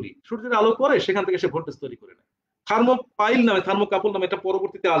সেলগুলি সূর্যের আলো পরে সেখান থেকে সে ভোল্টেজ তৈরি করে নেয়। থার্মোপাইল নামে, থার্মোকাপল নামে, এটা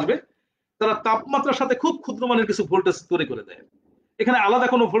পরবর্তীতে আসবে, তারা তাপমাত্রার সাথে খুব ক্ষুদ্র মানের কিছু ভোল্টেজ তৈরি করে দেয়। এখানে আলাদা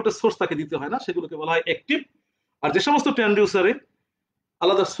কোনো ভোল্টেজ সোর্স তাকে দিতে হয় না, সেগুলোকে বলা হয় অ্যাক্টিভ। আর যে সমস্ত ট্রান্সডিউসারে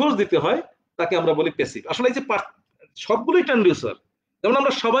আলাদা সোর্স দিতে হয় তাকে আমরা বলি প্যাসিভ। আসলে এই যে সবগুলোই ট্রান্সডিউসার, যেমন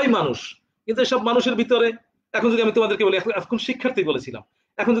আমরা সবাই মানুষ, কিন্তু এসব মানুষের ভিতরে এখন যদি আমি তোমাদেরকে বলি, এখন শিক্ষার্থী বলেছিলাম,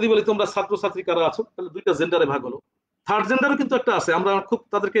 এখন যদি বলি তোমরা ছাত্রছাত্রী কারা আছো, তাহলে দুইটা জেন্ডারে ভাগ হলো। থার্ড জেন্ডারও কিন্তু একটা আছে, আমরা খুব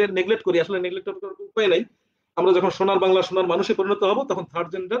তাদেরকে নেগলেক্ট করি, আসলে নেগলেক্ট করার উপায় নাই। আমরা যখন সোনার বাংলা, সোনার মানুষে পরিণত হব, তখন থার্ড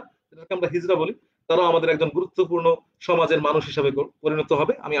জেন্ডার, যেটাকে আমরা হিজড়া বলি, তারাও আমাদের একজন গুরুত্বপূর্ণ সমাজের মানুষ হিসাবে পরিণত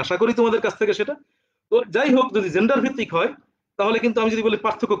হবে। আমি আশা করি তোমাদের কাছ থেকে সেটা। তো যাই হোক, যদি জেন্ডার ভিত্তিক হয়, তাহলে কিন্তু আমি যদি বলি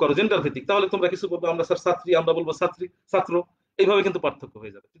পার্থক্য করো জেন্ডার ভিত্তিক, তাহলে তোমরা কিছু বলবো আমরা স্যার ছাত্রী, আমরা বলবো ছাত্রী, ছাত্র, এইভাবে কিন্তু পার্থক্য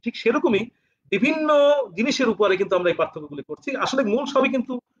হয়ে যাবে। ঠিক সেরকমই বিভিন্ন জিনিসের উপরে কিন্তু আমরা এই পার্থক্যগুলি করছি, আসলে মূল সবই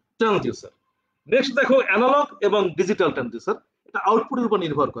কিন্তু ট্রান্সডিউসার। নেক্সট দেখো অ্যানালগ এবং ডিজিটাল ট্রান্সডিউসার। এটা আউটপুটের উপর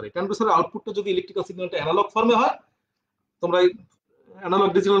নির্ভর করে। ট্রান্সডিউসারের আউটপুটটা যদি ইলেকট্রিক্যাল সিগন্যালটা অ্যানালগ ফর্মে হয়, তোমরা অ্যানালগ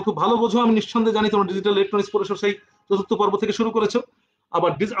ডিজিটাল খুব ভালো বোঝো, আমি নিঃসন্দেহে জানি, তোমরা ডিজিটাল ইলেকট্রনিক্স পড়েছো, সেই চতুর্থ পর্ব থেকে শুরু করেছো।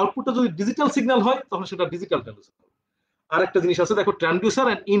 আবার আউটপুটটা যদি ডিজিটাল সিগন্যাল হয়, তখন সেটা ডিজিটাল ট্রান্সডিউসার। আর একটা জিনিস আছে দেখো, ট্রান্সডিউসার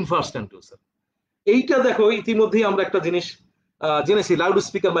এন্ড ইনভার্স ট্রান্সডিউসার। এইটা দেখো ইতিমধ্যেই আমরা একটা জিনিস জেনেছি, লাউড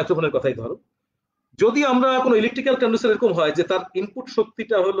স্পিকার মাইক্রোফোনের কথাই ধরো। যদি আমরা কোনো ইলেকট্রিক্যাল ট্রান্সডিউসার এরকম হয় যে তার ইনপুট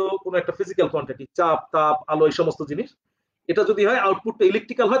শক্তিটা হলো কোনো একটা ফিজিক্যাল কোয়ান্টিটি, চাপ, তাপ, আলো, এই সমস্ত জিনিস, এটা যদি হয় আউটপুটটা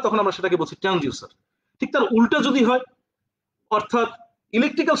ইলেকট্রিক্যাল হয়, তখন আমরা সেটাকে বলছি ট্রান্সডিউসার। ঠিক তার উল্টা যদি হয়, অর্থাৎ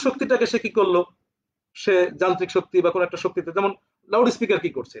ইলেকট্রিক্যাল শক্তিটাকে সে কি করলো, সে যান্ত্রিক শক্তি বা কোনো একটা শক্তিতে, যেমন লাউড স্পিকার কি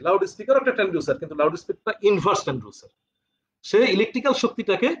করছে, লাউড স্পিকার একটা ট্রান্সডিউসার, কিন্তু লাউড স্পিকারটা ইনভার্স ট্রান্সডিউসার, সে ইলেকট্রিক্যাল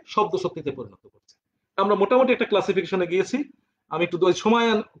শক্তিটাকে শব্দ শক্তিতে পরিণত করছে। আমরা মোটামুটি একটা ক্লাসিফিকেশনে গিয়েছি। আমি একটু সময়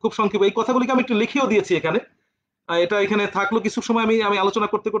খুব সংক্ষেপে এই কথাগুলিকে আমি একটু লিখেও দিয়েছি এখানে। এটা এখানে থাকলো কিছু সময়, আমি আমি আলোচনা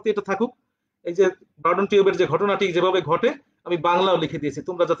করতে করতে এটা থাকুক। এই যে বার্ডন টিউবের যে ঘটনাটি যেভাবে ঘটে, আমি বাংলাও লিখে দিয়েছি,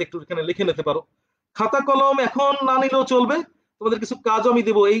 তোমরা যাতে একটু এখানে লিখে নিতে পারো। খাতা কলম এখন না নিলেও চলবে, তোমাদের কিছু কাজও আমি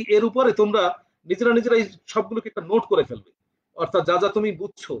দেবো এই এর উপরে, তোমরা নিজেরা নিজেরা এই সবগুলোকে একটা নোট করে ফেলবে। অর্থাৎ যা যা তুমি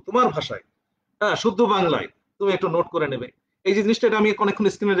বুঝছো তোমার ভাষায়, হ্যাঁ, শুদ্ধ বাংলায় তুমি একটু নোট করে নেবে। এই যে জিনিসটা, এটা আমি অনেকক্ষণ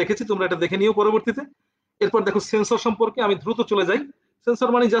স্ক্রিনে রেখেছি, তোমরা এটা দেখে নিও পরবর্তীতে। এরপর দেখো সেন্সর সম্পর্কে আমি দ্রুত চলে যাই। সেন্সর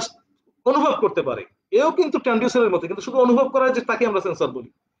মানে জাস্ট অনুভব করতে পারে, এও কিন্তু ট্রান্সডিউসারের মতো, কিন্তু শুধু অনুভব করা যে তাকে আমরা সেন্সর বলি।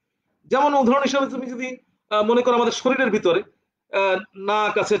 যেমন উদাহরণ হিসেবে তুমি যদি মনে করো আমাদের শরীরের ভিতরে আহ,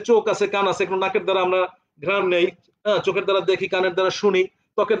 নাক আছে, চোখ আছে, কান আছে, কোনো নাকের দ্বারা আমরা ঘ্রাণ নেই, চোখের দ্বারা দেখি, কানের দ্বারা শুনি,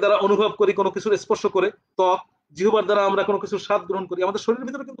 ত্বকের দ্বারা অনুভব করি কোনো কিছুর স্পর্শ করে, ত্বক, জিহ্বার দ্বারা আমরা কোনো কিছুর স্বাদ গ্রহণ করি। আমাদের শরীরের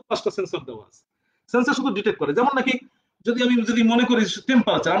ভিতরে কিন্তু 5টা সেন্সর দেওয়া আছে। সেন্সর শুধু ডিটেক্ট করে, যেমন নাকি যদি মনে করি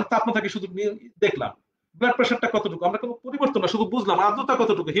টেম্পারেচার, আমরা তাপমাত্রাকে শুধু দেখলাম, ব্লাড প্রেশারটা কতটুকু, আমরা কোনো পরিবর্তন না, শুধু বুঝলাম আর্দ্রতা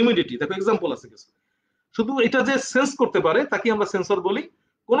কতটুকু, হিউমিডিটি, দেখো এক্সাম্পল আছে কিছু। শুধু এটা যে সেন্স করতে পারে তাকে আমরা সেন্সর বলি।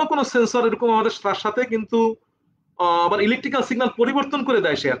 কোন কোন সেন্সর এরকম আমাদের তার সাথে কিন্তু আবার ইলেকট্রিক্যাল সিগন্যাল পরিবর্তন করে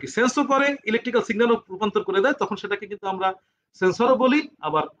দেয়, সে আর কি সেন্সও করে, ইলেকট্রিক্যাল সিগন্যালও রূপান্তর করে দেয়, তখন সেটাকে কিন্তু আমরা সেন্সরও বলি,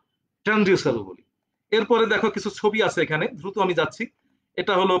 আবার ট্রান্সডিউসারও বলি। এরপরে দেখো কিছু ছবি আছে এখানে, দ্রুত আমি যাচ্ছি।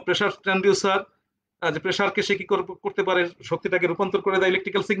 এটা হলো প্রেসার ট্রান্সডিউসার, যে প্রেসারকে সে কি করতে পারে, শক্তিটাকে রূপান্তর করে দেয়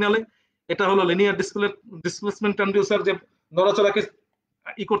ইলেকট্রিক্যাল সিগন্যালে। এটা হলো লিনিয়ার ডিসপ্লেসমেন্ট ট্রান্সডিউসার, যে নড়াচড়াকে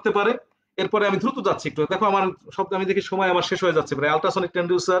করতে পারে। এরপরে আমি দ্রুত যাচ্ছি একটু, দেখো আমার শব্দ, আমি দেখি সময় আমার শেষ হয়ে যাচ্ছে প্রায়। আল্ট্রাসনিক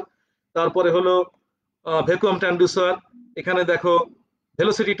ট্রান্সডিউসার, তারপরে হলো ভ্যাকুয়াম ট্রান্সডিউসার, এখানে দেখো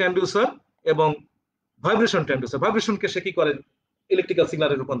ভেলোসিটি ট্রান্সডিউসার এবং ভাইব্রেশন ট্রান্সডিউসার। ভাইব্রেশনকে সে কি করে, ইলেকট্রিক্যাল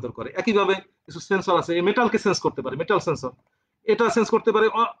সিগন্যালে রূপান্তর করে। একইভাবে কিছু সেন্সর আছে, এই মেটালকে সেন্স করতে পারে, মেটাল সেন্সর, এটা সেন্স করতে পারে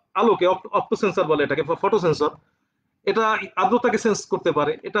আলোকে, অপ্টো সেন্সর বলে এটাকে, ফটো সেন্সর। এটা আর্দ্রতাকে সেন্স করতে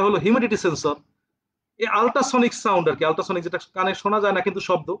পারে, এটা হলো হিউমিডিটি সেন্সর। এই আল্ট্রাসনিক সাউন্ড আর কি, আল্ট্রাসনিক যেটা কানে শোনা যায় না কিন্তু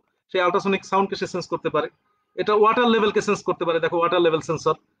শব্দ, সেই আল্ট্রাসনিক সাউন্ডকে সে সেন্স করতে পারে। এটা ওয়াটার লেভেলকে সেন্স করতে পারে, দেখো ওয়াটার লেভেল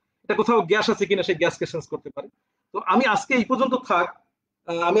সেন্সর। এটা কোথাও গ্যাস আছে কিনা সেই গ্যাসকে সেন্স করতে পারে। তো আমি আজকে এই পর্যন্ত থাক,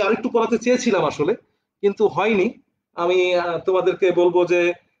 আমি আরেকটু পড়াতে চেয়েছিলাম আসলে, কিন্তু হয়নি। আমি তোমাদেরকে বলবো যে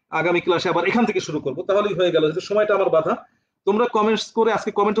আগামী ক্লাসে আবার এখান থেকে শুরু করবো, তাহলেই হয়ে গেল, যেহেতু সময়টা আমার বাধা। তোমরা কমেন্টস করে,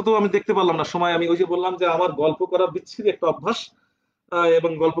 আজকে কমেন্টও তো আমি দেখতে পারলাম না, সময়, আমি ওই যে বললাম যে আমার গল্প করার বিচ্ছিরি একটা অভ্যাস,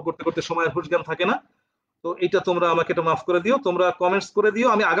 এবং গল্প করতে করতে সময়ের হুঁশ জ্ঞান থাকে না। তো এটা তোমরা আমাকে এটা মাফ করে দিও, তোমরা কমেন্টস করে দিও।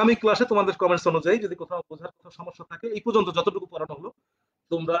 আমি আগামী ক্লাসে তোমাদের কমেন্টস অনুযায়ী যদি কোথাও বোঝার কোথাও সমস্যা থাকে, এই পর্যন্ত যতটুকু পড়ানো হলো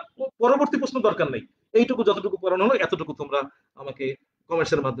তোমরা, পরবর্তী প্রশ্ন দরকার নেই, এইটুকু যতটুকু পড়ানো হলো এতটুকু তোমরা আমাকে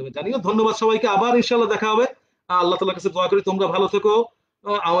কমেন্টস এর মাধ্যমে জানিও। ধন্যবাদ সবাইকে, আবার ইনশাআল্লাহ দেখা হবে। আল্লাহ তাআলার কাছে দোয়া করি তোমরা ভালো থেকো,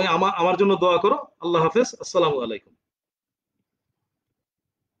 আমার জন্য দোয়া করো। আল্লাহ হাফেজ, আসসালামু আলাইকুম।